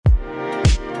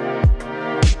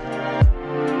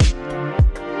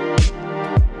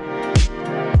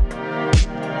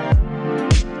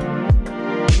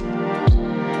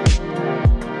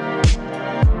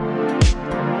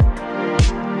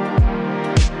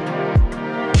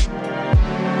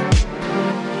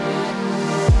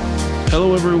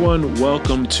Hello, everyone.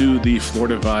 Welcome to the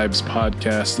Florida Vibes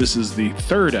podcast. This is the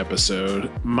third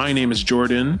episode. My name is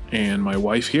Jordan, and my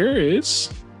wife here is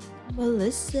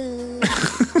Melissa.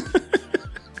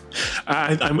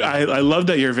 I love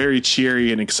that you're very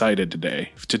cheery and excited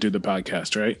today to do the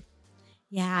podcast, right?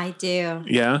 Yeah, I do.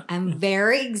 Yeah? I'm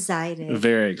very excited.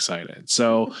 Very excited.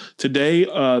 So today,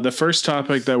 the first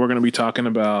topic that we're going to be talking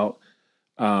about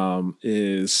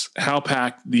is how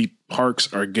packed the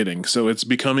parks are getting. So it's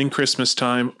becoming Christmas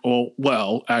time.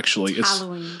 Well, actually, it's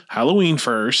Halloween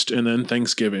first and then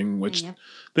Thanksgiving, which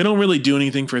they don't really do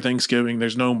anything for Thanksgiving.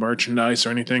 There's no merchandise or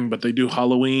anything, but they do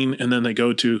Halloween and then they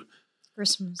go to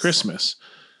Christmas.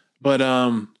 But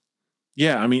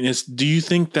yeah, I mean, do you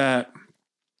think that?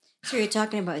 So you're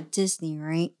talking about Disney,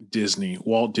 right? Disney,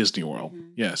 Walt Disney World. Mm-hmm.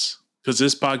 Yes. Because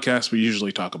this podcast, we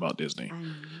usually talk about Disney.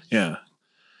 Yeah.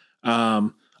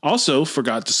 Also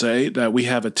forgot to say that we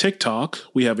have a TikTok,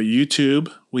 we have a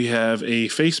YouTube, we have a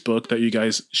Facebook that you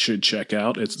guys should check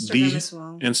out. It's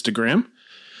Instagram.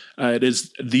 It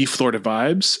is the Florida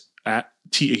Vibes at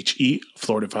THE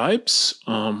Florida Vibes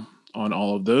on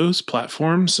all of those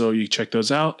platforms. So you check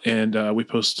those out. And we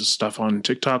post stuff on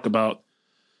TikTok about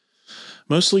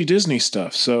mostly Disney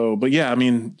stuff. So, but yeah, I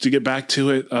mean, to get back to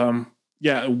it,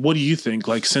 yeah, what do you think?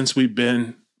 Like, since we've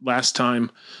been last time,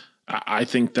 I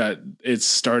think that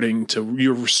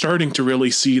you're starting to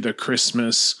really see the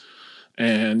Christmas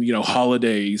and,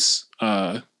 holidays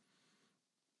at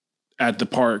the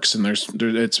parks, and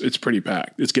it's pretty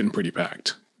packed. It's getting pretty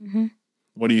packed. Mm-hmm.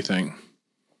 What do you think?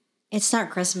 It's not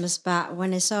Christmas, but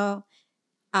when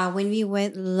we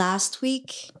went last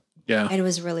week, it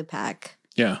was really packed.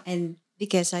 Yeah. And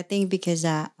because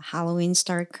Halloween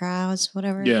started crowds,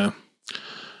 whatever. Yeah.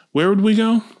 Where would we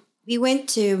go? We went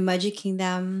to Magic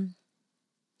Kingdom,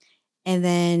 and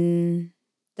then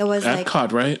there was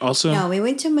Epcot, right? Also, no, we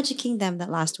went to Magic Kingdom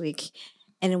that last week,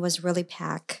 and it was really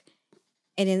packed.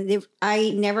 And then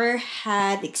I never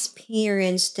had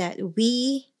experience that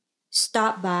we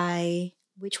stopped by.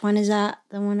 Which one is that?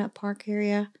 The one at Park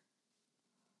area?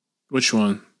 Which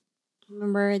one?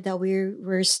 Remember that we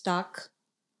were stuck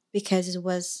because it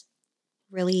was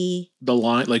really the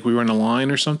line, like we were in a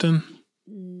line or something.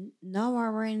 No, we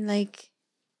were in like.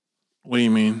 What do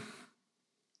you mean?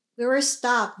 We were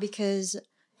stuck because it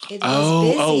was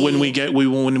busy. Oh, when we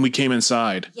came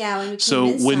inside. Yeah, when we came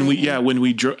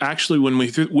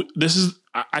inside.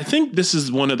 I think this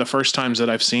is one of the first times that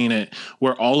I've seen it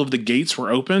where all of the gates were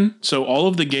open. So all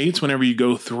of the gates, whenever you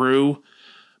go through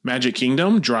Magic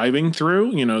Kingdom, driving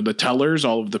through, the tellers,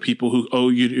 all of the people who owe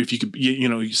you, if you could,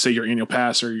 you say your annual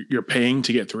pass or you're paying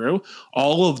to get through,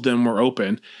 all of them were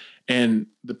open. And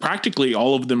practically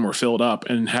all of them were filled up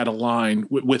and had a line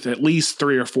with at least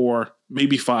 3 or 4,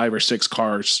 maybe 5 or 6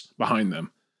 cars behind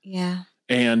them. Yeah.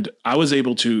 And I was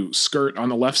able to skirt on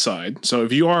the left side. So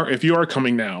if you are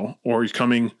coming now or you're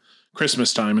coming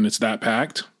Christmas time and it's that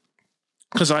packed,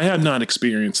 because I have not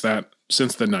experienced that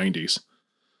since the 90s,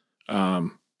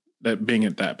 that being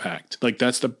at that packed. Like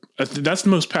that's the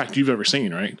most packed you've ever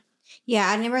seen, right? Yeah,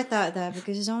 I never thought that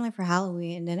because it's only for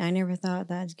Halloween, and then I never thought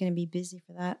that it's going to be busy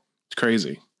for that. It's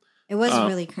crazy. It was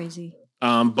really crazy.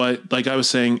 But like I was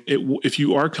saying, if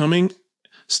you are coming,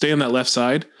 stay on that left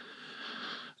side,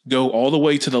 go all the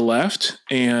way to the left.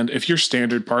 And if you're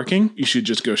standard parking, you should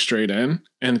just go straight in,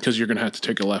 and because you're going to have to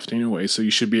take a left anyway. So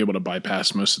you should be able to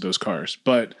bypass most of those cars,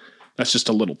 but that's just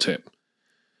a little tip.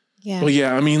 Yeah. Well,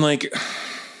 yeah, I mean, like,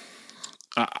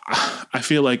 I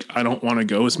feel like I don't want to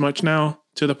go as much now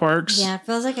to the parks. Yeah. It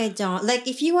feels like I don't like,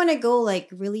 if you want to go like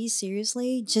really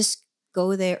seriously, just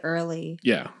go there early.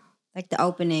 Yeah. Like the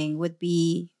opening would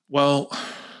be. Well,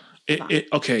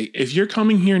 okay. If you're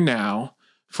coming here now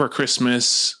for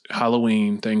Christmas,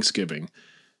 Halloween, Thanksgiving,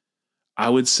 I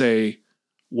would say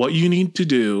what you need to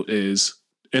do is,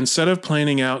 instead of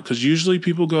planning out, because usually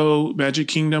people go Magic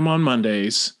Kingdom on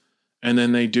Mondays and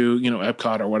then they do,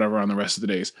 Epcot or whatever on the rest of the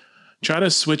days. Try to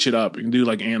switch it up and do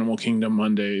like Animal Kingdom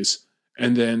Mondays.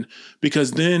 And then,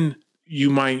 because then you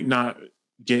might not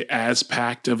get as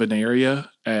packed of an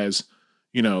area as,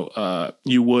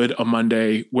 you would a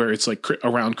Monday where it's like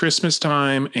around Christmas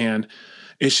time. And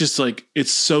it's just like, it's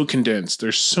so condensed.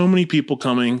 There's so many people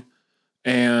coming.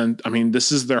 And I mean,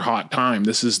 this is their hot time.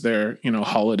 This is their,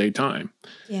 holiday time.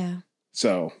 Yeah.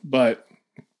 So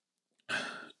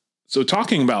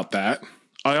talking about that,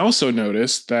 I also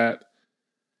noticed that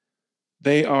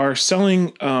they are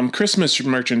selling Christmas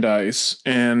merchandise,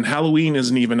 and Halloween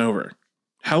isn't even over.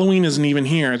 Halloween isn't even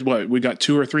here. It's we got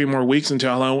 2 or 3 more weeks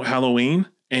until Halloween,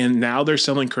 and now they're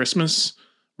selling Christmas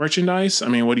merchandise. I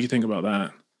mean, what do you think about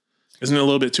that? Isn't it a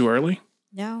little bit too early?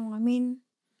 No, I mean,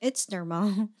 it's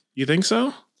normal. You think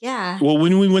so? Yeah. Well,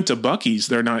 when we went to Buc-ee's,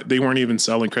 they weren't even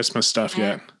selling Christmas stuff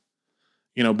yet.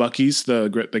 You know, Buc-ee's,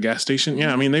 the gas station.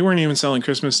 Yeah, I mean, they weren't even selling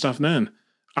Christmas stuff then.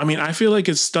 I mean, I feel like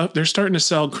it's stuff. They're starting to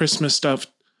sell Christmas stuff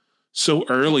so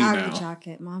early now.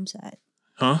 Chocolate, Mom said.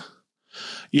 Huh?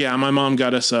 Yeah, my mom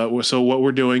got us. So what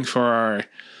we're doing for our,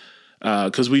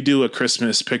 because we do a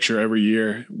Christmas picture every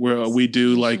year, where we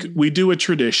do a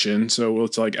tradition. So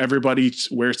it's like everybody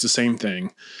wears the same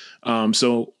thing.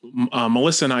 So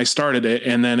Melissa and I started it,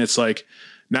 and then it's like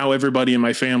now everybody in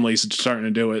my family is starting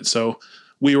to do it. So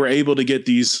we were able to get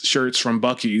these shirts from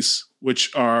Buc-ee's,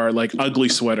 which are like ugly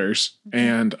sweaters.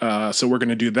 And so we're going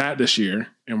to do that this year,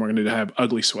 and we're going to have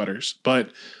ugly sweaters. But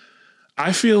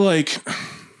I feel like,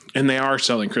 and they are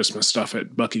selling Christmas stuff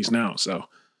at Buc-ee's now. So,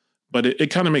 but it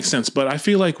kind of makes sense. But I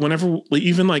feel like whenever,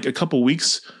 even like a couple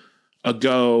weeks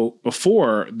ago,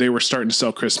 before they were starting to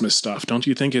sell Christmas stuff, don't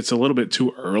you think it's a little bit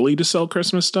too early to sell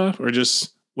Christmas stuff, or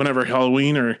just whenever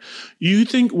Halloween, or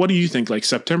what do you think? Like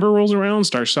September rolls around,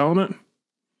 start selling it?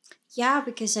 Yeah,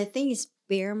 because I think it's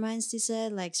bear months, they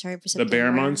said. Like, sorry for September. The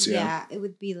bear months, yeah. Yeah, it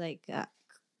would be like,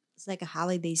 it's like a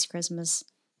holidays, Christmas.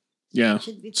 Yeah.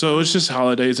 So it's just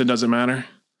holidays. It doesn't matter.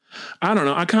 I don't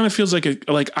know. I kind of feels like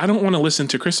I don't want to listen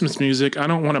to Christmas music. I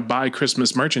don't want to buy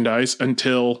Christmas merchandise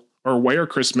or wear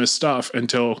Christmas stuff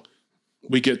until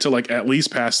we get to like at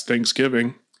least past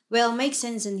Thanksgiving. Well, it makes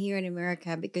sense in here in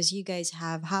America because you guys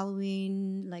have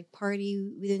Halloween like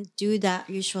party. We don't do that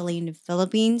usually in the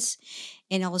Philippines.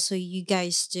 And also you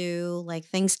guys do like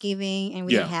Thanksgiving, and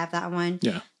we don't have that one.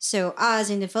 Yeah. So us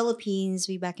in the Philippines,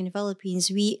 back in the Philippines,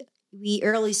 we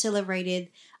early celebrated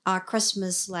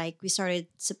Christmas. Like we started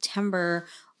September.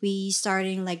 We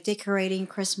starting like decorating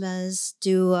Christmas,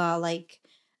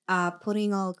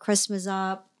 putting all Christmas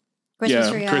up.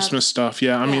 Christmas stuff.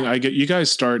 Yeah, I mean, I get you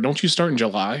guys start. Don't you start in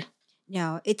July?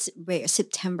 No, it's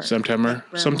September. September,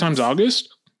 like sometimes August.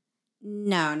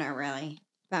 No, not really,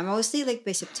 but mostly like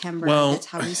by September. Well, that's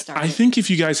how we start. I think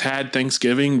if you guys had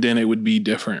Thanksgiving, then it would be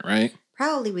different, right?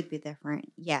 Probably would be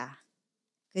different. Yeah.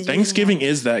 Thanksgiving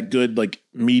is that good, like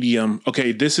medium.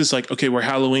 Okay, this is like we're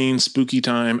Halloween, spooky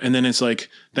time, and then it's like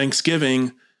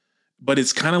Thanksgiving. But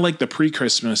it's kind of like the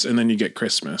pre-Christmas, and then you get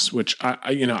Christmas, which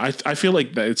I feel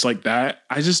like that it's like that.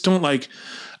 I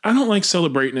don't like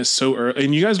celebrating it so early.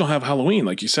 And you guys don't have Halloween,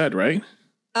 like you said, right?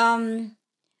 Right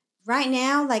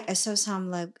now, like I saw some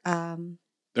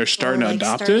they're starting to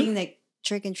adopt it, like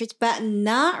trick and treats, but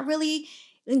not really.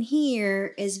 In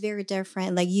here is very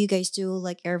different. Like you guys do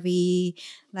like every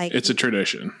it's a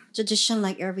tradition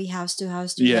like every house to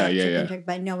house. Yeah. Trick,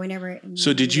 but no, we never.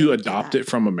 So did you adopt it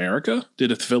from America?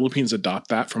 Did the Philippines adopt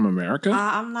that from America?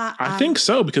 I'm not. I think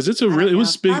so, because it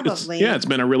was big. It's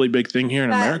been a really big thing here in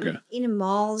America. In the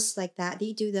malls like that,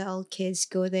 they do the old kids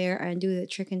go there and do the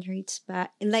trick and treats.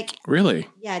 But really,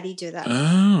 yeah, they do that.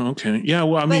 Oh, okay. Yeah,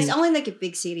 well, but it's only like in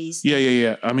big cities.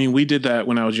 Yeah. I mean, we did that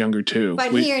when I was younger too.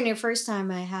 But here, in the first time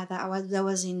I had that,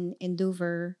 was in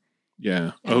Dover.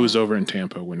 Yeah, I was over in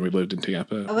Tampa when we lived in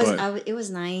Tampa. It was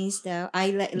nice though.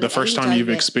 The first time you've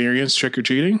experienced trick or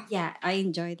treating. Yeah, I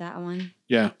enjoyed that one.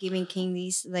 Yeah, giving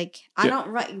candies. I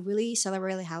don't really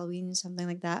celebrate like Halloween or something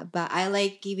like that, but I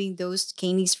like giving those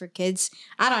candies for kids.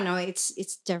 I don't know, it's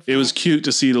different. It was cute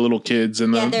to see the little kids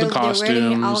and the costumes, they're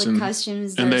wearing all the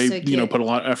costumes, and they so put a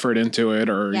lot of effort into it,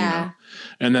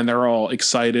 and then they're all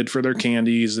excited for their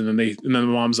candies, and then the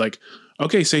mom's like,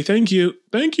 okay, say thank you.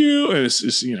 And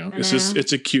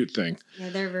it's a cute thing. Yeah,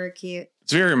 they're very cute.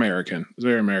 It's very American.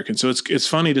 So it's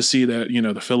funny to see that,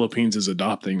 the Philippines is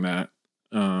adopting that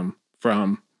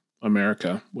from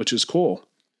America, which is cool.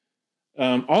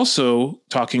 Also,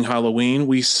 talking Halloween,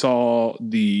 we saw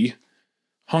the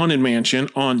Haunted Mansion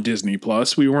on Disney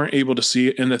Plus. We weren't able to see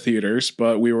it in the theaters,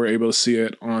 but we were able to see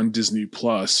it on Disney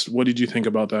Plus. What did you think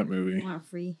about that movie? Want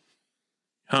free?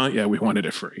 Huh? Yeah, we wanted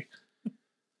it free.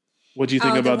 What do you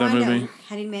think about that movie?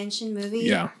 Haunted Mansion movie?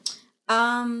 Yeah.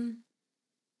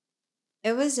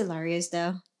 It was hilarious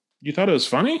though. You thought it was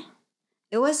funny?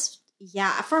 It was,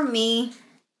 yeah, for me.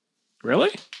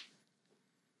 Really?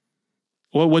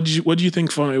 Well, what do you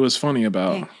think it was funny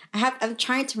about? Okay. I'm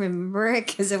trying to remember it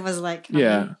because it was like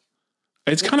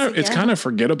it's kind of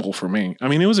forgettable for me. I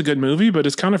mean, it was a good movie, but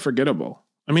it's kind of forgettable.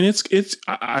 I mean,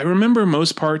 I remember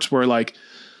most parts were like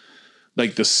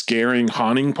the scaring,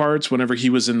 haunting parts. Whenever he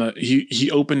was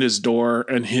he opened his door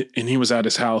and he was at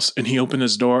his house and he opened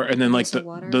his door and then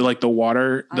the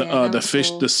water, the fish,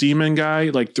 cool. The seaman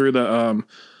guy threw the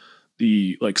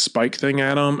spike thing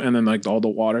at him, and then all the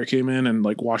water came in and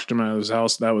washed him out of his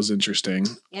house. That was interesting.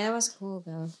 Yeah, that was cool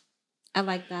though. I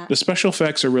like that. The special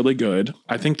effects are really good.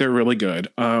 I think they're really good.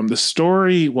 The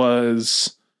story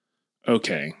was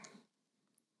okay.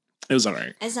 It was all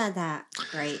right. It's not that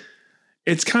great.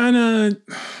 It's kind of...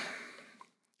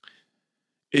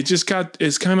 It's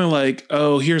kind of like,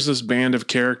 oh, here's this band of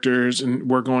characters and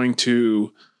we're going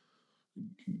to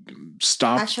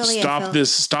stop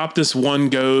this one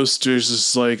ghost. There's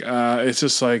just like, it's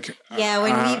just like,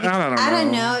 I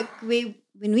don't know.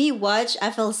 When we watch,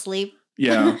 I fell asleep.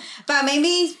 Yeah. But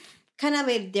maybe kind of a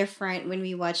bit different when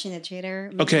we watch in the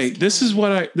trailer. Maybe okay. This is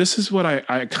what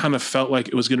I kind of felt like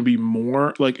it was going to be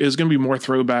more like, it was going to be more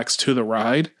throwbacks to the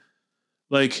ride.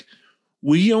 Like,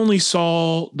 we only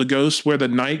saw the ghost where the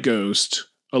night ghost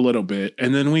a little bit,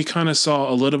 and then we kind of saw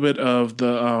a little bit of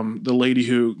the lady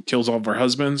who kills all of her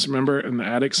husbands. Remember in the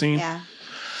attic scene? Yeah.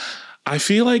 I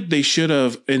feel like they should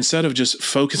have, instead of just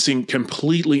focusing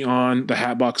completely on the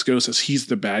Hatbox Ghost as he's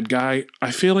the bad guy,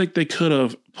 I feel like they could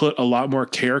have put a lot more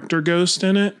character ghost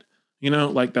in it. You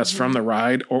know, like that's from the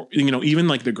ride, or even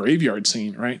like the graveyard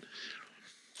scene, right?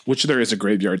 Which there is a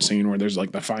graveyard scene where there's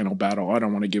like the final battle. I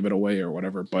don't want to give it away or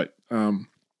whatever, but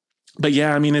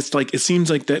yeah, I mean, it's like, it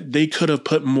seems like that they could have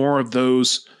put more of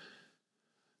those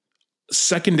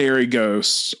secondary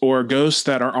ghosts or ghosts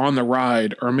that are on the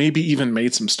ride, or maybe even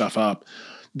made some stuff up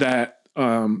that,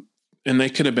 and they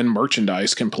could have been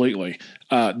merchandise completely,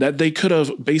 that they could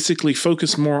have basically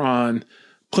focused more on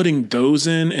putting those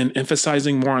in and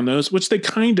emphasizing more on those, which they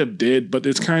kind of did, but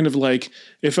it's kind of like,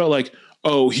 it felt like,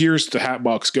 oh, here's the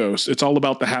Hatbox Ghost. It's all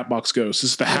about the Hatbox Ghost.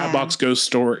 It's the Hatbox Ghost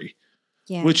story,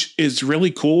 which is really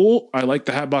cool. I like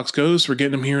the Hatbox Ghost. We're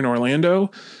getting them here in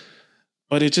Orlando,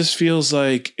 but it just feels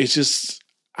like it's just,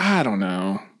 I don't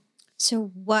know.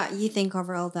 So what you think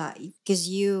overall that, because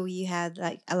you had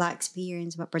like a lot of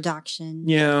experience about production.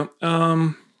 Yeah.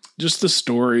 Just the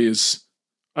story is,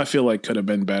 I feel like could have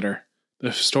been better.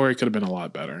 The story could have been a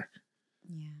lot better.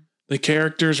 The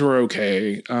characters were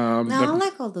okay. I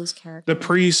like all those characters. The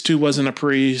priest who wasn't a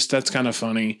priest, that's kind of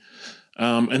funny.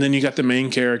 And then you got the main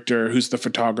character who's the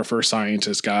photographer,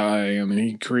 scientist guy, and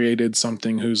he created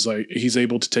something who's like, he's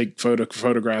able to take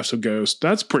photographs of ghosts.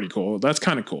 That's pretty cool. That's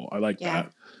kind of cool. I like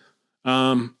that.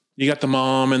 You got the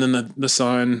mom and then the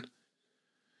son.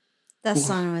 That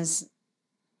son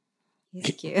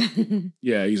he's cute.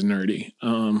 Yeah, he's nerdy.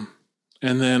 And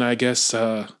then I guess...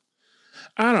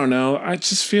 I don't know. I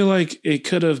just feel like it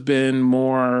could have been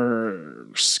more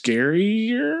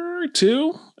scarier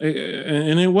too.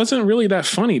 And it wasn't really that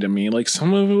funny to me. Like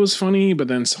some of it was funny, but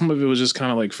then some of it was just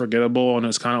kind of like forgettable. And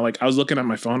it's kind of like I was looking at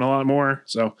my phone a lot more.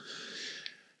 So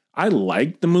I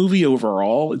liked the movie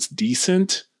overall. It's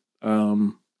decent.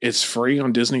 It's free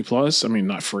on Disney Plus. I mean,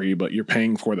 not free, but you're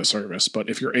paying for the service. But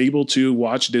if you're able to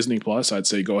watch Disney Plus, I'd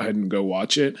say go ahead and go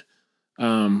watch it.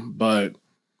 But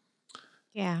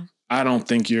yeah. I don't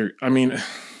think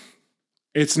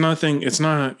it's nothing. It's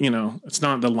not, it's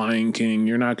not the Lion King.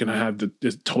 You're not going to have the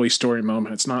Toy Story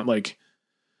moment. It's not like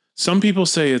some people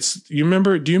say do you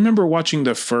remember watching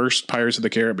the first Pirates of the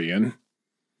Caribbean?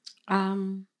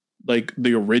 Like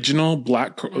the original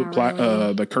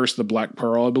the Curse of the Black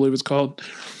Pearl, I believe it's called.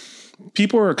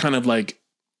 People are kind of like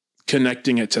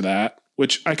connecting it to that,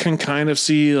 which I can kind of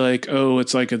see like, oh,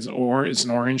 it's like it's an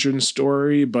origin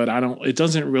story, but it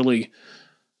doesn't really.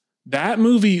 That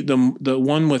movie, the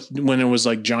one with when it was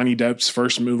like Johnny Depp's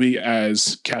first movie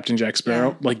as Captain Jack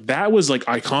Sparrow, like that was like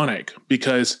iconic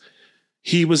because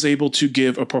he was able to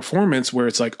give a performance where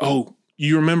it's like, oh,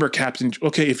 you remember Captain.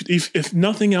 Okay, if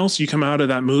nothing else, you come out of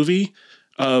that movie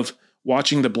of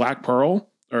watching the Black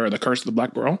Pearl or the Curse of the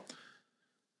Black Pearl,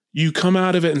 you come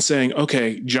out of it and saying,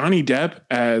 okay, Johnny Depp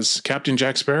as Captain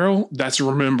Jack Sparrow, that's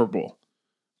rememberable.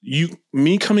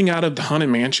 Me coming out of the Haunted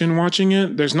Mansion watching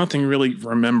it, there's nothing really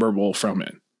rememberable from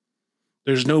it.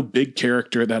 There's no big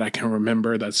character that I can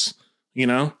remember that's,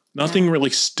 nothing really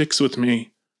sticks with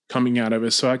me coming out of it.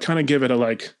 So I kind of give it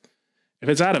if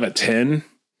it's out of a 10.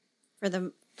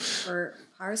 For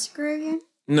Pirates of the Caribbean?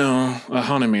 No, a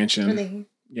Haunted Mansion. Really?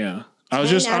 Yeah. I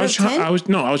was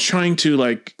trying to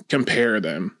like compare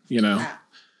them,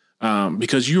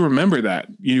 because you remember that.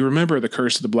 You remember the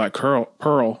Curse of the Black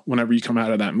Pearl whenever you come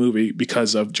out of that movie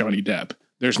because of Johnny Depp.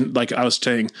 There's like I was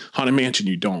saying, Haunted Mansion,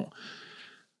 you don't.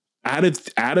 Out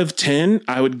of 10,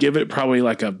 I would give it probably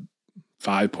like a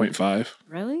 5.5.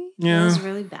 Really? Yeah. It was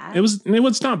really bad? It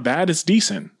was not bad. It's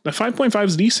decent. The 5.5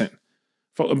 is decent.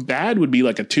 Bad would be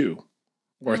like a 2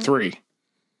 or a 3.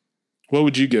 What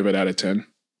would you give it out of 10?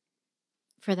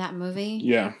 For that movie?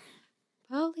 Yeah.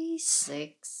 Probably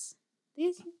 6.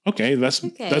 Okay, that's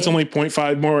only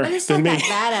 0.5 more than me. Not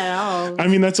bad at all. I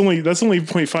mean, that's only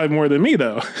 0.5 more than me,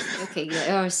 though. Okay,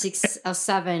 or 6 or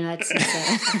 7. Let's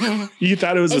say. You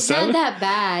thought it was a 7? It's not that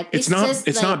bad. It's not.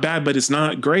 It's not bad, but it's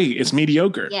not great. It's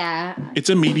mediocre. Yeah. It's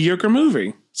a mediocre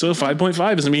movie. So a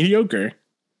 5.5 is mediocre,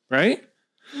 right?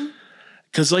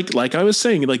 Because like I was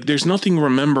saying, like there's nothing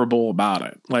memorable about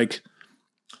it. Like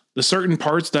the certain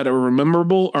parts that are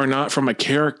memorable are not from a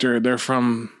character. They're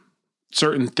from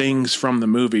certain things from the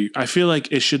movie. I feel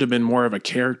like it should have been more of a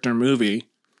character movie,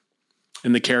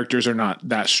 and the characters are not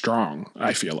that strong.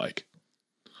 I feel like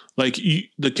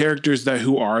the characters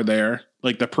who are there,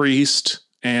 like the priest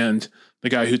and the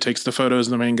guy who takes the photos,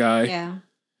 the main guy. Yeah.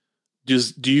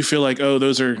 Do you feel like, oh,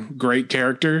 those are great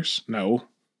characters? No,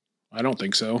 I don't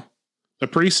think so. The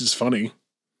priest is funny.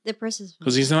 The priest is funny.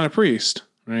 Because he's not a priest,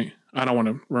 right? I don't want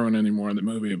to ruin any more of the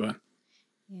movie, but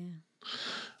yeah,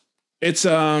 it's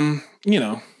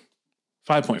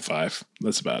 5.5.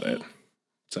 That's about it.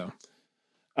 So,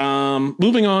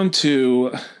 moving on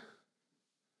to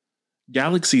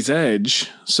Galaxy's Edge.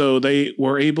 So they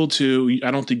were able to. I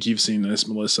don't think you've seen this,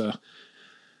 Melissa.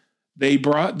 They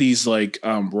brought these like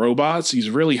robots, these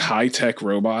really high-tech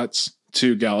robots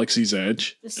to Galaxy's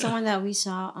Edge. The someone that we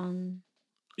saw on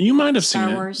You might have Star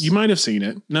seen Wars. it. You might have seen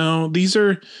it. No,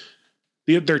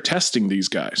 they're testing these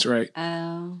guys, right?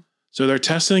 Oh. So they're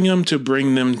testing them to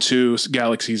bring them to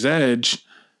Galaxy's Edge,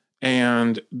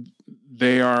 and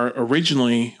they are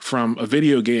originally from a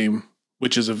video game,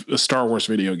 which is a Star Wars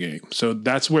video game. So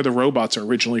that's where the robots are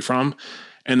originally from,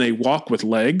 and they walk with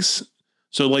legs.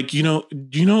 So like, do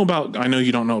you know about, I know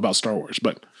you don't know about Star Wars,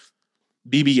 but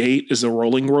BB-8 is a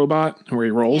rolling robot where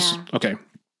he rolls. Yeah. Okay.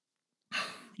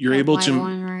 You're able to,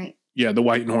 one, right? Yeah, the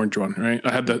white and orange one, right?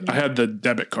 I had the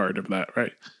debit card of that,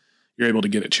 right? You're able to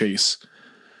get it Chase.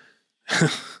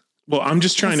 Well, I'm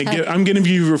just trying I'm giving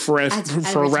you for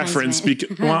reference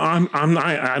because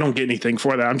I don't get anything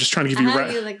for that. I'm just trying to give you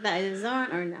like that is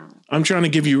on or no? I'm trying to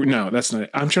give you that's not it.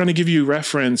 I'm trying to give you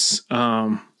reference.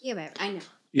 Yeah, babe, I know.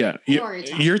 Yeah,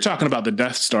 you're talking about the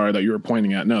Death Star that you were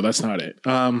pointing at. No, that's not it.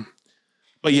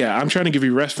 But yeah, I'm trying to give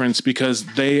you reference because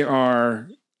they are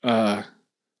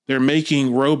they're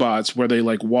making robots where they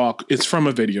like walk. It's from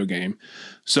a video game,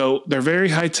 so they're very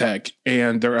high tech,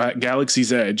 and they're at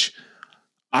Galaxy's Edge.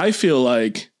 I feel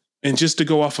like, and just to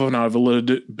go off on a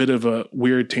little bit of a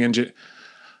weird tangent,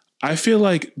 I feel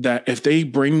like that if they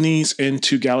bring these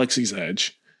into Galaxy's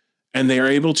Edge and they are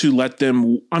able to let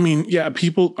them, employees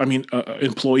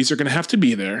are going to have to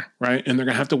be there, right? And they're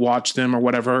going to have to watch them or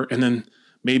whatever, and then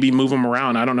maybe move them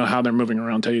around. I don't know how they're moving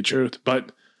around, tell you the truth,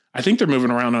 but I think they're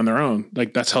moving around on their own.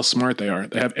 Like that's how smart they are.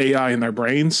 They have AI in their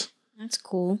brains. That's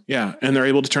cool. Yeah. And they're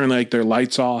able to turn like their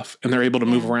lights off, and they're able to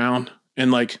move around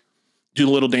and like do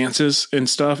little dances and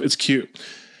stuff. It's cute.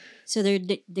 So they're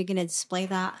gonna display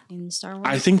that in Star Wars.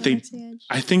 I think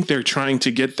they're trying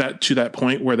to get that to that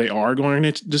point where they are going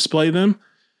to display them.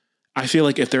 I feel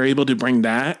like if they're able to bring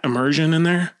that immersion in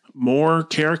there, more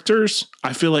characters,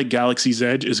 I feel like Galaxy's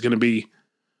Edge is going to be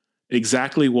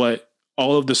exactly what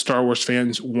all of the Star Wars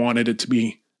fans wanted it to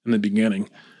be in the beginning,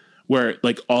 where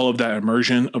like all of that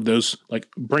immersion of those,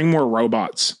 like bring more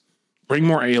robots, bring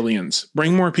more aliens,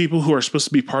 bring more people who are supposed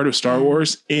to be part of Star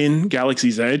Wars in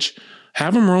Galaxy's Edge,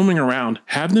 have them roaming around,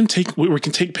 have them we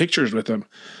can take pictures with them.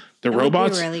 The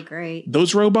robots, would be really great.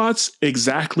 Those robots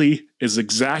exactly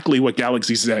what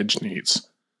Galaxy's Edge needs.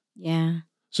 Yeah.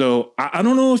 So I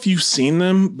don't know if you've seen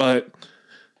them, but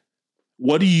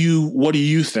what do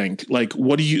you think? Like,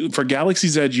 for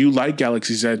Galaxy's Edge, you like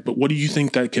Galaxy's Edge, but what do you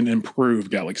think that can improve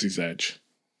Galaxy's Edge?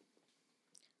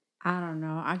 I don't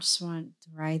know. I just want to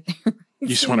ride there. You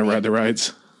just want to ride the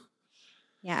rides?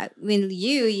 Yeah. I mean,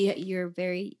 you're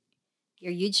a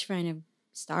huge fan of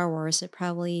Star Wars, so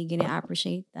probably going to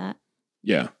appreciate that.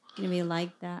 Yeah. Going to be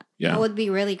like that. Yeah. That would be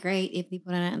really great if they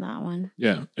put it in that one.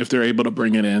 Yeah. If they're able to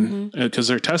bring it in, because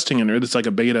they're testing it. It's like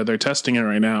a beta. They're testing it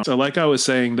right now. So like I was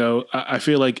saying, though, I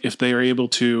feel like if they are able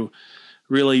to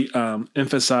really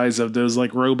emphasize of those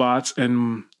like robots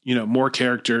and, more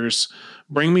characters,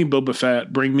 bring me Boba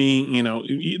Fett, bring me,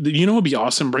 it'd be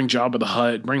awesome. Bring Jabba the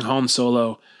Hutt, bring Han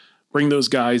Solo, bring those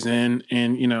guys in,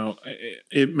 and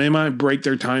it might break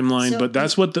their timeline, but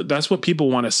that's what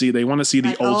people want to see. They want to see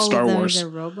the old Star Wars.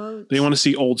 They want to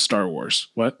see old Star Wars.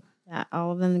 What?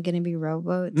 All of them are going to be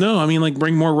robots? No, I mean like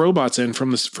bring more robots in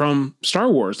from Star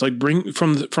Wars. Like bring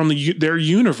from their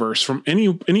universe, from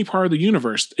any part of the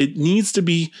universe. It needs to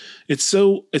be. It's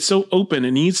so open.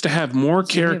 It needs to have more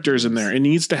characters in there. It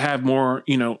needs to have more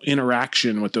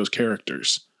interaction with those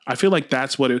characters. I feel like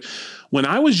that's what when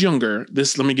I was younger,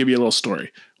 let me give you a little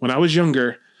story. When I was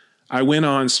younger, I went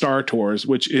on Star Tours,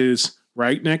 which is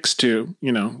right next to,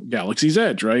 Galaxy's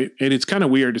Edge, right? And it's kind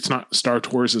of weird. It's not, Star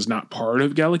Tours is not part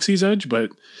of Galaxy's Edge,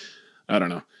 but I don't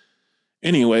know.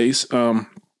 Anyways,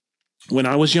 when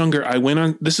I was younger, I went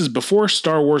on, this is before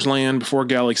Star Wars Land, before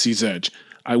Galaxy's Edge.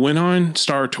 I went on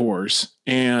Star Tours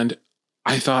and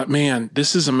I thought, man,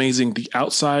 this is amazing. The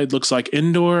outside looks like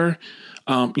indoor.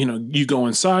 You go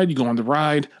inside, you go on the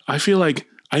ride. I feel like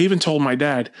I even told my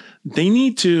dad they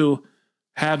need to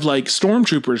have like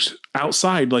stormtroopers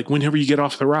outside, like whenever you get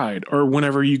off the ride or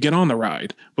whenever you get on the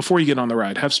ride, before you get on the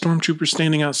ride, have stormtroopers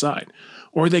standing outside,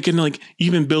 or they can like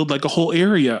even build like a whole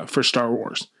area for Star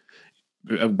Wars.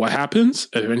 What happens?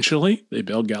 Eventually they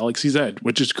build Galaxy's Edge,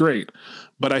 which is great.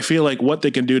 But I feel like what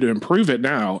they can do to improve it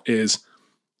now is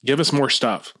give us more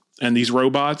stuff. And these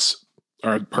robots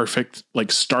are a perfect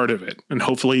like start of it. And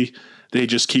hopefully they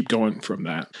just keep going from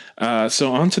that.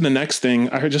 So on to the next thing.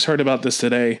 I just heard about this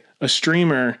today. A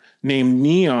streamer named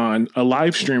Neon, a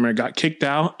live streamer, got kicked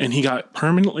out and he got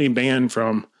permanently banned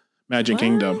from Magic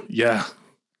Kingdom. Yeah.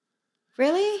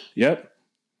 Really? Yep.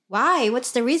 Why?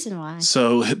 What's the reason why?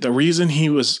 So the reason he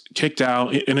was kicked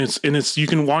out, and it's you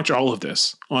can watch all of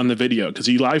this on the video because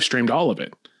he live streamed all of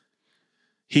it.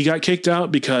 He got kicked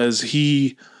out because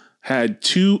he had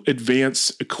too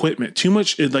advanced equipment, too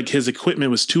much, like his equipment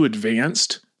was too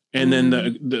advanced. And then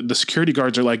the security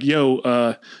guards are like,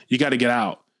 yo, you got to get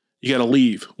out. You got to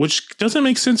leave, which doesn't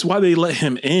make sense why they let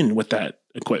him in with that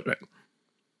equipment.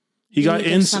 He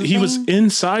was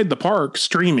inside the park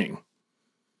streaming.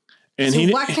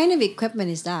 And what kind of equipment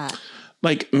is that?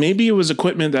 Like maybe it was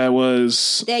equipment that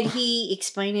was. Did he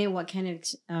explain it? What kind of?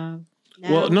 No.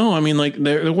 Well, no. I mean, like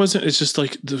there wasn't. It's just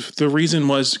like the reason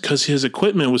was because his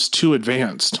equipment was too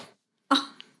advanced. Oh,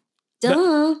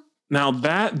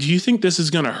 duh. Do you think this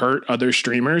is going to hurt other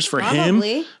streamers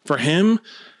Probably. For him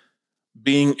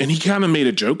being, and he kind of made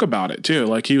a joke about it too.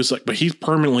 Like he was like, but he's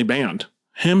permanently banned.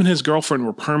 Him and his girlfriend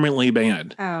were permanently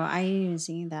banned. Oh, I didn't even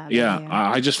see that. Yeah,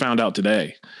 I just found out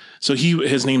today. So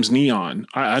his name's Neon.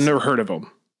 I never heard of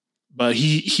him, but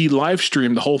he live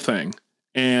streamed the whole thing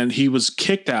and he was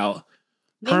kicked out.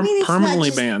 Permanently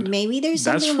banned. Maybe there's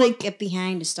something like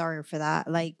behind the story for that.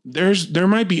 Like there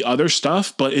might be other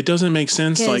stuff, but it doesn't make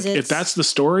sense. Like if that's the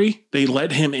story, they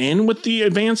let him in with the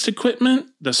advanced equipment,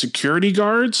 the security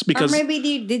guards, because or maybe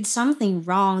they did something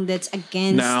wrong that's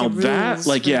against the rules. That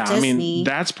like Disney. I mean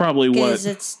that's probably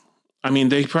what.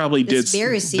 They probably did. It's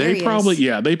very serious.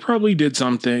 They probably did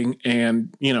something,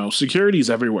 and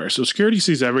security's everywhere, so security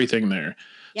sees everything there.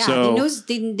 Yeah, so,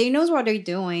 they knows what they're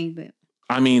doing, but.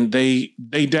 I mean, they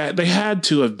had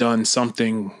to have done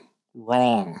something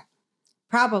wrong.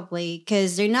 Probably,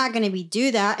 because they're not going to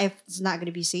do that if it's not going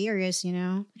to be serious,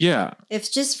 Yeah. If it's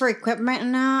just for equipment,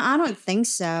 no, I don't think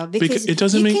so. Because it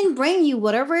doesn't can bring you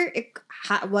whatever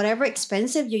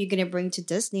expensive you're going to bring to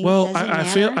Disney. Well,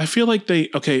 I feel like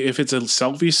if it's a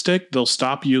selfie stick, they'll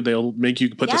stop you. They'll make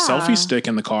you put the selfie stick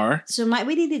in the car. So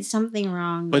maybe they did something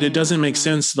wrong. But it doesn't make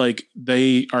sense. Like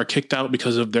they are kicked out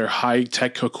because of their high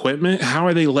tech equipment. How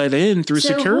are they let in through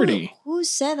security? Who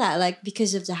said that? Like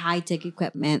because of the high tech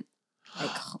equipment. Like,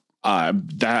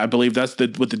 I believe that's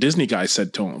what the Disney guy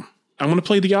said to him. I'm going to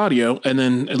play the audio and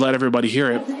then let everybody hear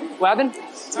it. What happened?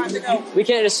 Time to go. We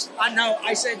can't just. No,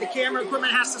 I said the camera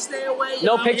equipment has to stay away.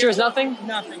 No pictures, nothing.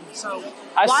 Nothing. So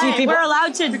Why? We're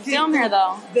allowed to film here,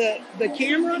 though. The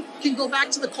camera can go back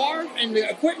to the car, and the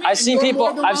equipment. I've seen people.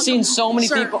 I've seen so many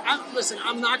people. Listen,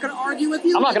 I'm not going to argue with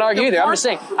you. I'm not going to argue either. I'm just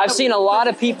saying. I've seen a lot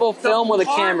of people film with a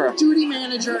camera. The duty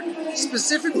manager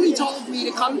specifically told me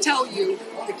to come tell you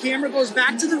the camera goes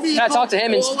back to the vehicle. Can I talk to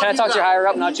him? And can I talk to your higher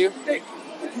up, not you?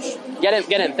 Get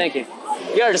him. Thank you.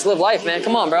 You gotta just live life, man.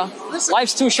 Come on, bro. Listen,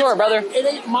 life's too short, brother. It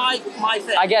ain't my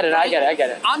thing. I get it. Right? I get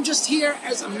it. I'm just here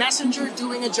as a messenger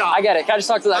doing a job. I get it. Can I just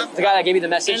talk to the guy that gave you the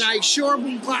message? And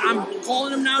I'm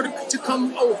calling him now to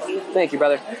come over. Thank you,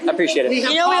 brother. I appreciate it.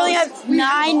 We only have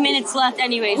 9 minutes left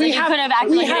anyways. You could have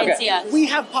acted like you didn't see us. We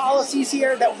have policies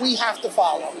here that we have to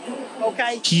follow.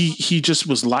 Okay. He just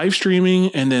was live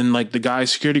streaming, and then like the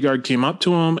security guard came up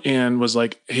to him and was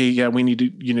like, "Hey, yeah, you need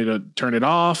to turn it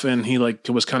off." And he like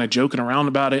was kind of joking around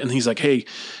about it, and he's like, "Hey,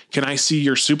 can I see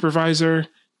your supervisor?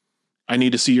 I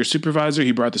need to see your supervisor."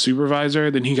 He brought the supervisor.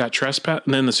 Then he got trespassed,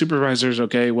 and then the supervisor's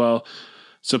okay. Well,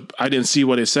 so I didn't see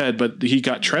what it said, but he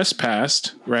got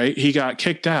trespassed, right? He got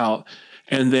kicked out,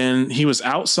 and then he was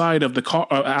outside of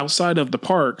the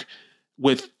park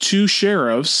with two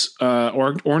sheriffs,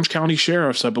 Orange County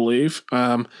sheriffs, I believe.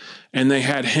 And they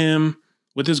had him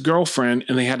with his girlfriend,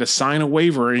 and they had to sign a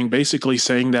waiver basically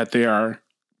saying that they are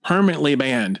permanently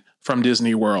banned from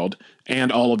Disney World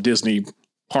and all of Disney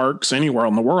parks anywhere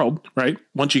in the world, right?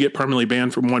 Once you get permanently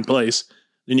banned from one place,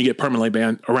 then you get permanently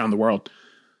banned around the world.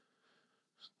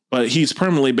 But he's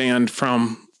permanently banned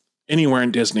from anywhere in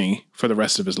Disney for the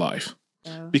rest of his life.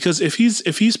 Because if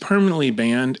he's permanently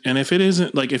banned, and if it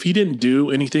isn't like if he didn't do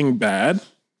anything bad,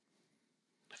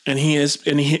 And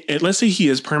let's say he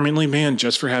is permanently banned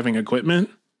just for having equipment.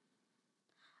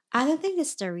 I don't think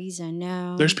that's the reason.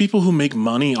 No. There's people who make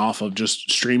money off of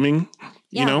just streaming.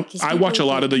 Yeah, I watch a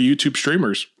lot of the YouTube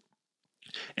streamers,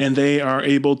 and they are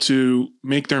able to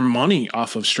make their money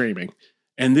off of streaming.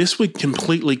 And this would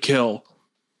completely kill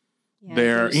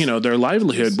their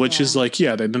livelihood, which is like,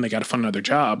 then they got to find another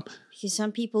job. Because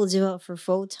some people do it for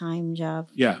full-time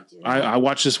job. Yeah. I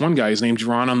watch this one guy, his name's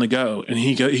Ron on the Go, and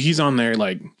he's on there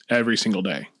like every single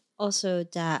day. Also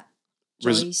that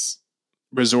Joyce.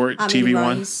 Resort TV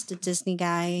One, the Disney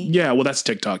guy. Yeah, well, that's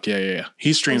TikTok. Yeah.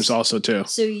 He streams also too.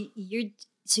 So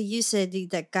you said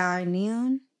that guy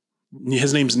Neon.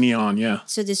 His name's Neon. Yeah.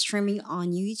 So they're streaming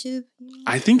on YouTube.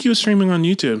 I think he was streaming on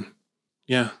YouTube.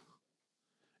 Yeah,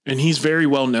 and he's very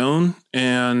well known.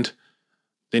 And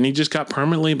then he just got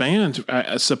permanently banned,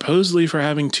 supposedly for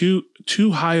having too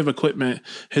high of equipment.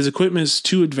 His equipment is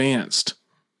too advanced.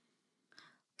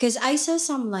 Because I saw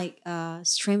some like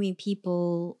streaming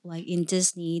people like in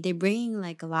Disney, they bring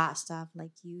like a lot of stuff, like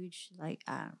huge, like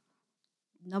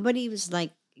nobody was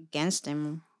like against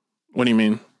them. What do you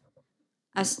mean?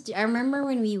 I remember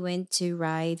when we went to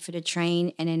ride for the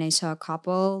train, and then I saw a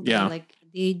couple. Yeah. Like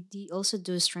they also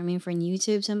do streaming for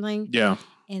YouTube something. Yeah.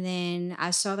 And then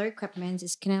I saw their equipment.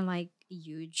 It's kind of like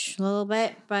huge a little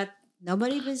bit, but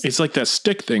nobody was. It's like that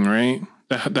stick thing, right?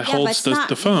 That holds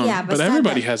the phone. Yeah, but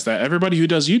everybody has that. Everybody who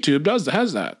does YouTube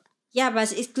has that. Yeah,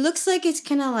 but it looks like it's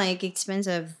kind of like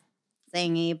expensive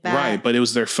thingy. But right, but it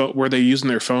was their phone. Were they using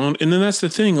their phone? And then that's the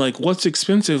thing. Like, what's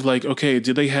expensive? Like, okay,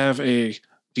 do they have a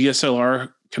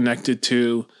DSLR connected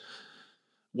to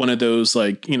one of those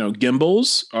like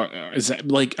gimbals? Or is that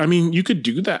like? I mean, you could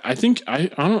do that. I think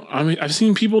I've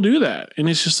seen people do that, and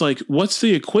it's just like, what's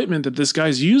the equipment that this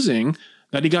guy's using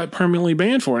that he got permanently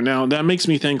banned for? Now that makes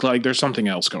me think like there's something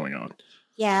else going on.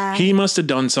 Yeah. He must have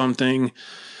done something.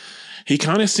 He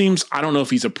kind of seems, I don't know if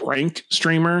he's a prank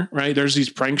streamer, right? There's these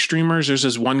prank streamers. There's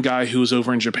this one guy who was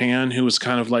over in Japan who was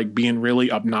kind of like being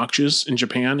really obnoxious in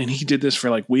Japan. And he did this for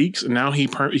like weeks. And now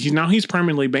he's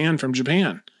permanently banned from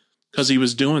Japan because he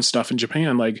was doing stuff in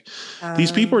Japan. Like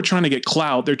these people are trying to get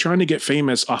clout. They're trying to get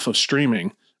famous off of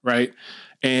streaming, right?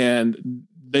 And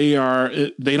they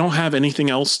don't have anything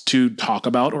else to talk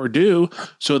about or do.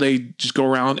 So they just go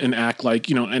around and act like,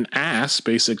 an ass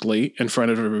basically in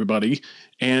front of everybody.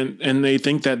 And they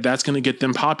think that that's going to get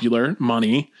them popular,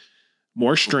 money,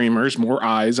 more streamers, more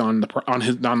eyes on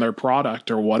their product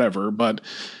or whatever. But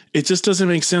it just doesn't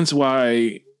make sense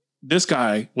why this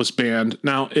guy was banned.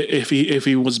 Now, if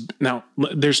he was,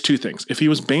 there's two things. If he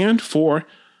was banned for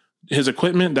his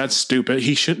equipment, that's stupid.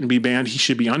 He shouldn't be banned. He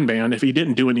should be unbanned if he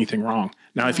didn't do anything wrong.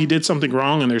 Now, if he did something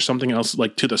wrong and there's something else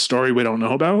like to the story we don't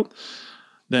know about,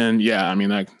 then I mean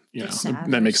that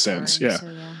that makes sense. Yeah.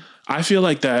 So, I feel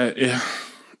like that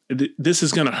this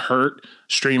is going to hurt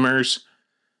streamers,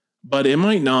 but it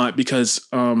might not, because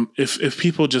if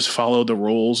people just follow the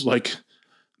rules, like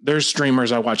there's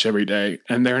streamers I watch every day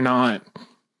and they're not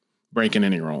breaking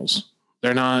any rules.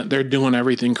 They're doing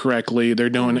everything correctly. They're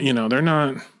doing, they're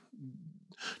not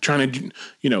trying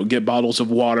to, get bottles of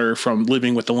water from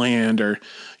Living with the Land or,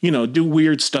 do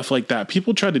weird stuff like that.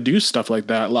 People try to do stuff like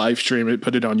that, live stream it,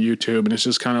 put it on YouTube. And it's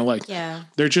just kind of like,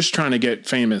 they're just trying to get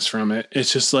famous from it.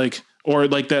 It's just like, or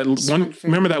like that one,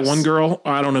 remember that one girl?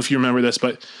 I don't know if you remember this,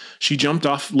 but she jumped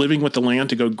off Living with the Land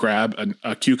to go grab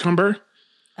a cucumber.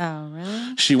 Oh,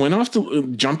 really? She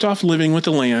jumped off Living with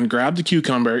the Land, grabbed the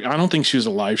cucumber. I don't think she was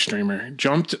a live streamer.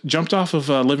 Jumped off of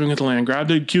Living with the Land, grabbed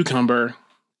a cucumber,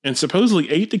 and supposedly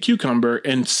ate the cucumber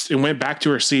and went back to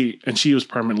her seat, and she was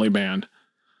permanently banned.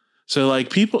 So like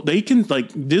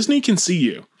Disney can see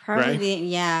you. Probably right? didn't,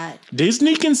 yeah.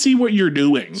 Disney can see what you're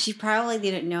doing. She probably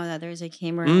didn't know that there's a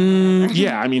camera.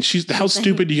 Yeah, I mean, how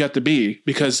stupid do you have to be?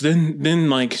 Because then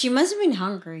like she must have been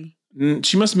hungry.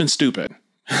 She must have been stupid.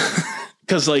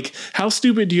 Because like, how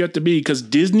stupid do you have to be? Because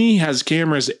Disney has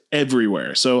cameras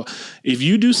everywhere. So if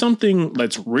you do something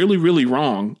that's really, really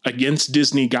wrong against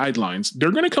Disney guidelines,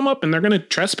 they're going to come up and they're going to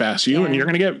trespass you, and you're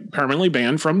going to get permanently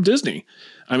banned from Disney.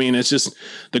 I mean, it's just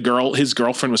his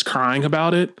girlfriend was crying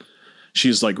about it.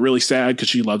 She's like really sad because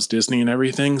she loves Disney and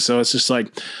everything. So it's just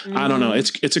like, I don't know.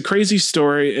 It's a crazy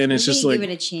story, and it's just like, give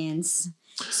it a chance.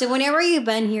 So whenever you've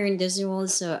been here in Disney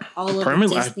World, so all over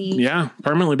Disney,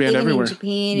 permanently banned everywhere. In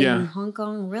Japan and Hong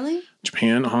Kong, really?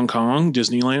 Japan, Hong Kong,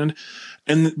 Disneyland,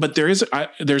 but there's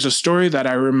a story that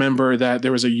I remember that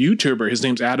there was a YouTuber. His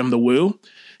name's Adam the Woo.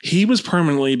 He was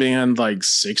permanently banned like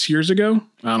 6 years ago.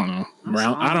 I don't know,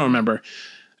 I don't remember.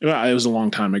 It was a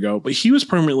long time ago, but he was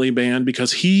permanently banned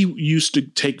because he used to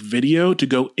take video to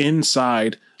go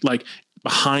inside, like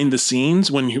behind the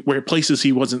scenes where places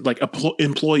he wasn't, like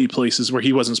employee places where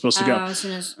he wasn't supposed to go.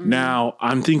 Now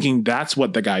I'm thinking that's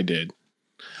what the guy did.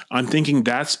 I'm thinking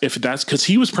that's because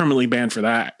he was permanently banned for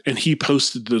that, and he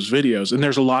posted those videos. And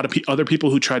there's a lot of other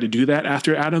people who tried to do that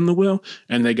after Adam the Will,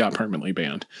 and they got permanently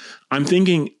banned. I'm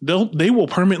thinking they will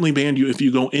permanently ban you if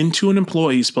you go into an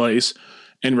employee's place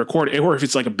and record it, or if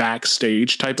it's like a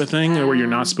backstage type of thing where you're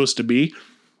not supposed to be.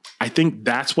 I think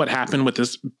that's what happened with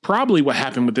this, probably what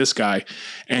happened with this guy.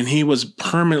 And he was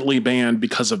permanently banned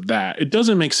because of that. It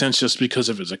doesn't make sense just because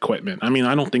of his equipment. I mean,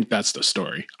 I don't think that's the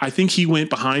story. I think he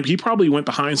probably went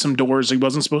behind some doors he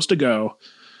wasn't supposed to go.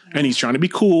 And he's trying to be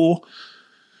cool.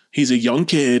 He's a young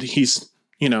kid. He's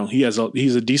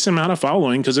a decent amount of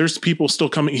following because there's people still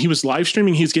coming. He was live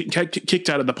streaming. He's getting kicked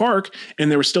out of the park.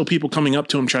 And there were still people coming up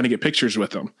to him trying to get pictures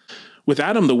with him. With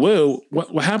Adam the Woo,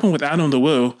 what happened with Adam the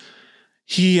Woo?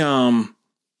 He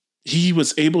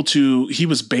was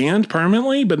banned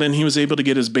permanently, but then he was able to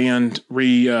get his band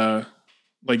it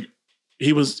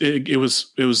was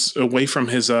away from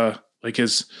his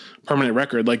his permanent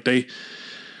record.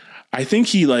 I think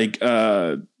he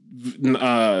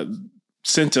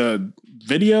sent a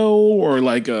video or a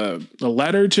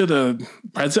letter to the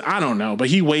president. I don't know, but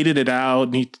he waited it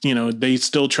out, and he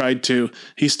still tried to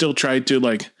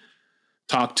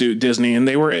talk to Disney, and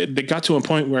they got to a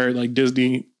point where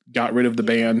Disney got rid of the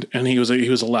band, and he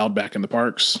was allowed back in the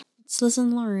parks. Let's listen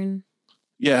and learn.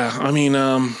 Yeah, I mean,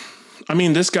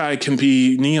 this guy can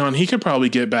be Neon. He could probably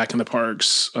get back in the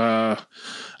parks, but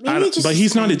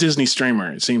he's not a Disney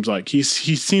streamer. It seems like he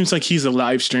seems like he's a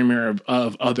live streamer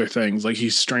of other things. Like he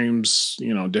streams,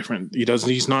 different.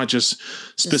 He's not just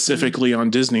specifically on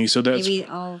Disney. So that's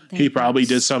he probably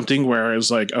did something where it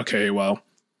was like, okay, well,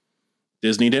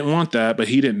 Disney didn't want that, but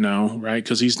he didn't know, right?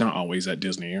 Because he's not always at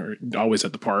Disney or always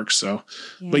at the parks. So,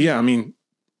 But yeah, I mean,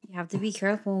 you have to be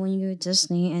careful when you go to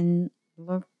Disney and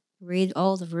read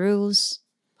all the rules,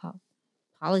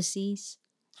 policies.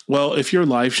 Well, if you're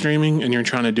live streaming and you're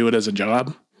trying to do it as a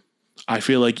job, I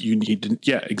feel like you need to,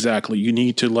 exactly. You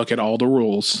need to look at all the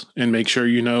rules and make sure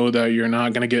you know that you're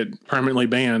not going to get permanently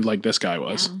banned like this guy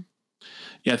was.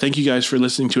 Yeah, thank you guys for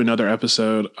listening to another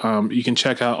episode. You can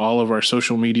check out all of our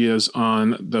social medias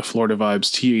on the Florida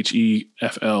Vibes,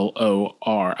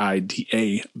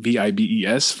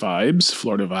 TheFloridaVibes,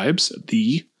 Florida Vibes,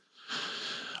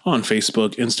 on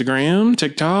Facebook, Instagram,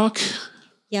 TikTok.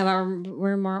 Yeah, but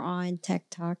we're more on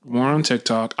TikTok. More on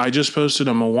TikTok. I just posted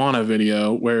a Moana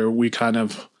video where we I kind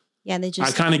of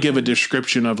give a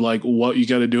description of what you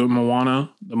got to do at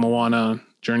Moana, the Moana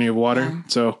Journey of Water. Yeah.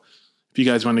 So if you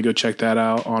guys want to go check that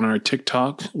out on our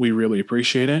TikTok, we really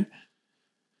appreciate it.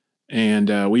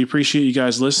 And we appreciate you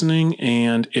guys listening.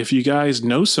 And if you guys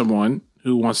know someone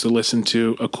who wants to listen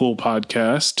to a cool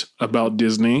podcast about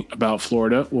Disney, about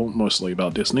Florida, well, mostly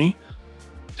about Disney,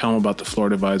 tell them about the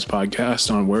Florida Vibes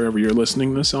podcast on wherever you're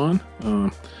listening this on.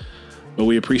 But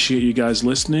we appreciate you guys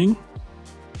listening.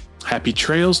 Happy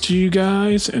trails to you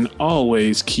guys, and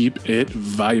always keep it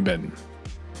vibin'.